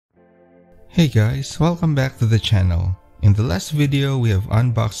Hey guys, welcome back to the channel. In the last video, we have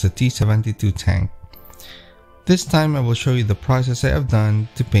unboxed the T-72 tank. This time I will show you the process I have done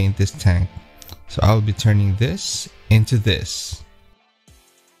to paint this tank. So I'll be turning this into this.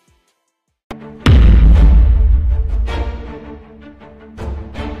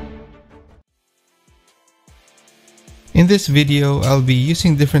 In this video, I'll be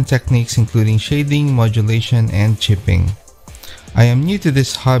using different techniques including shading, modulation, and chipping. I am new to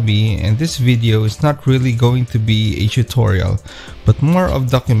this hobby and this video is not really going to be a tutorial, but more of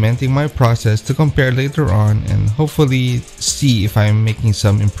documenting my process to compare later on and hopefully see if I am making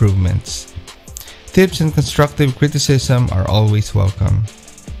some improvements. Tips and constructive criticism are always welcome.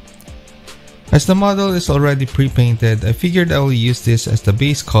 As the model is already pre-painted, I figured I will use this as the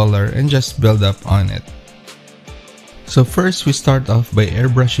base color and just build up on it. So first we start off by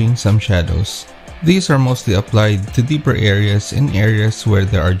airbrushing some shadows. These are mostly applied to deeper areas and areas where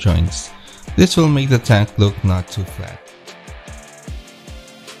there are joints. This will make the tank look not too flat.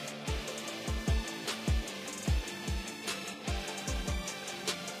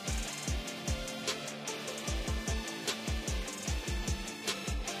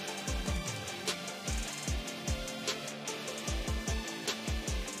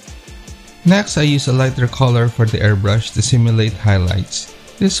 Next, I use a lighter color for the airbrush to simulate highlights.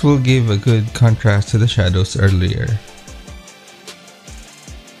 This will give a good contrast to the shadows earlier.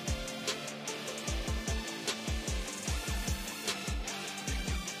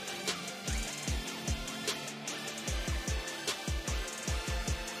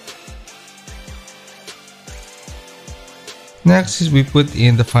 Next is we put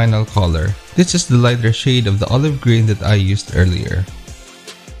in the final color. This is the lighter shade of the olive green that I used earlier.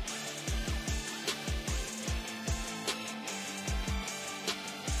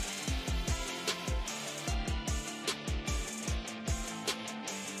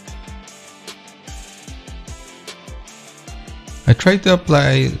 I try to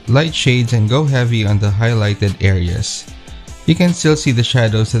apply light shades and go heavy on the highlighted areas. You can still see the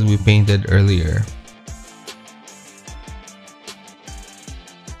shadows that we painted earlier.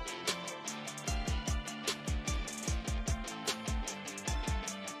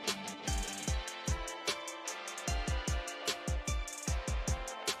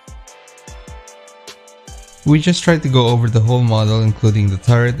 We just try to go over the whole model including the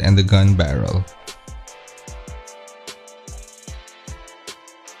turret and the gun barrel.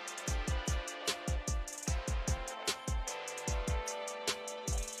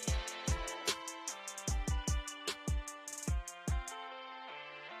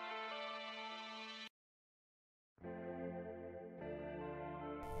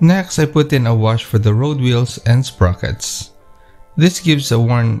 Next, I put in a wash for the road wheels and sprockets. This gives a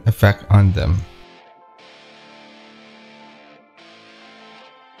worn effect on them.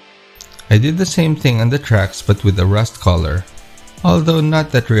 I did the same thing on the tracks but with a rust color. Although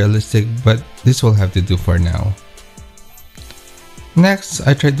not that realistic, but this will have to do for now. Next,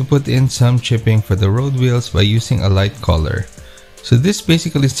 I tried to put in some chipping for the road wheels by using a light color. So this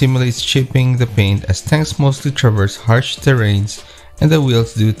basically simulates chipping the paint as tanks mostly traverse harsh terrains and the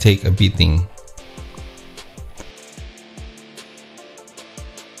wheels do take a beating.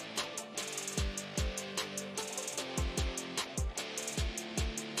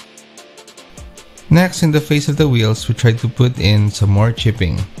 Next, in the face of the wheels, we try to put in some more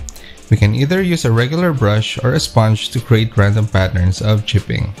chipping. We can either use a regular brush or a sponge to create random patterns of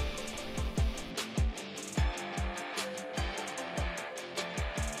chipping.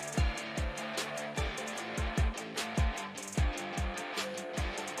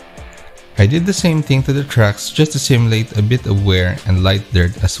 I did the same thing to the tracks just to simulate a bit of wear and light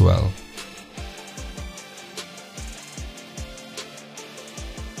dirt as well.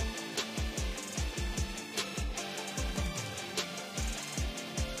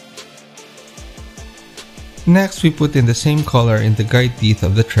 Next, we put in the same color in the guide teeth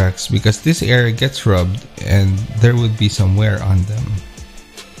of the tracks because this area gets rubbed and there would be some wear on them.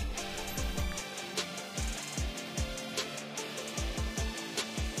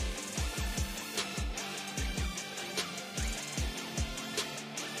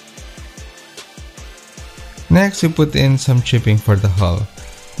 Next, we put in some chipping for the hull.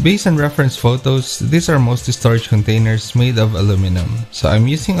 Based on reference photos, these are mostly storage containers made of aluminum, so I'm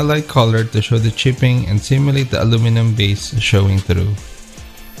using a light color to show the chipping and simulate the aluminum base showing through.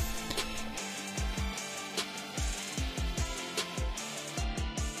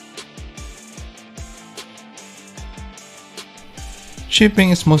 Chipping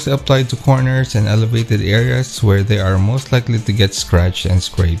is mostly applied to corners and elevated areas where they are most likely to get scratched and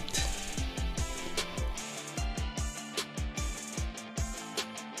scraped.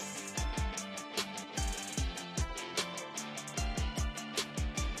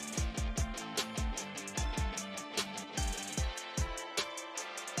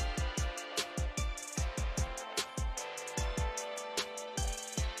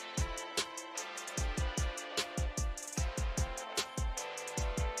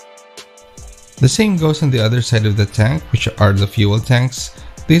 The same goes on the other side of the tank, which are the fuel tanks.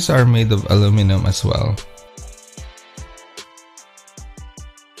 These are made of aluminum as well.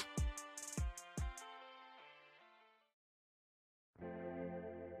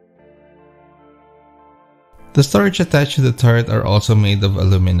 The storage attached to the turret are also made of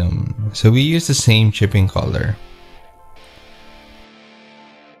aluminum, so we use the same chipping color.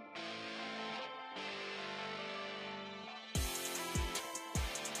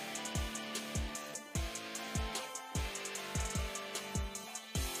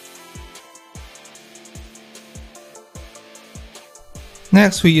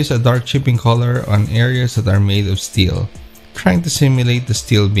 Next, we use a dark chipping color on areas that are made of steel, trying to simulate the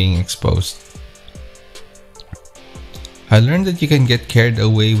steel being exposed. I learned that you can get carried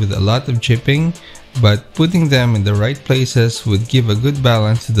away with a lot of chipping, but putting them in the right places would give a good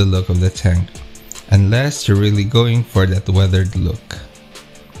balance to the look of the tank, unless you're really going for that weathered look.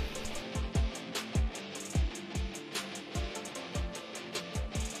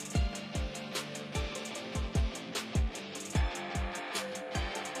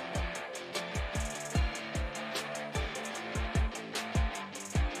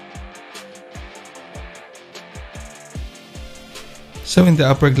 So in the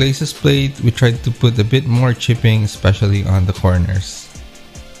upper glazes plate, we tried to put a bit more chipping, especially on the corners.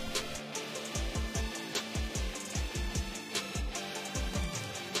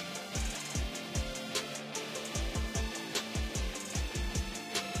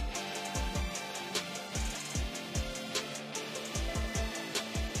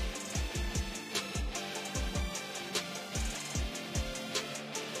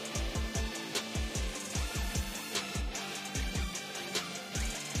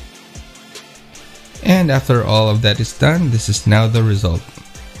 And after all of that is done, this is now the result.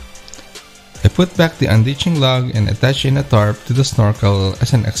 I put back the unditching log and attached in a tarp to the snorkel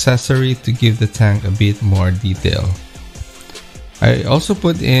as an accessory to give the tank a bit more detail. I also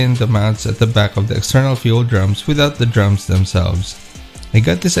put in the mounts at the back of the external fuel drums without the drums themselves. I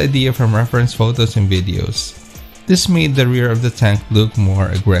got this idea from reference photos and videos. This made the rear of the tank look more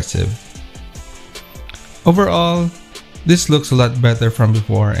aggressive. Overall, this looks a lot better from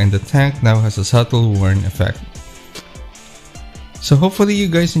before, and the tank now has a subtle worn effect. So hopefully you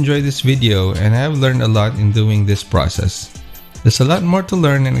guys enjoyed this video, and I have learned a lot in doing this process. There's a lot more to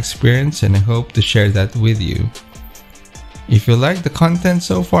learn and experience, and I hope to share that with you. If you like the content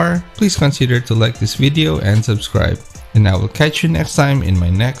so far, please consider to like this video and subscribe, and I will catch you next time in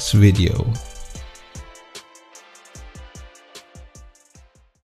my next video.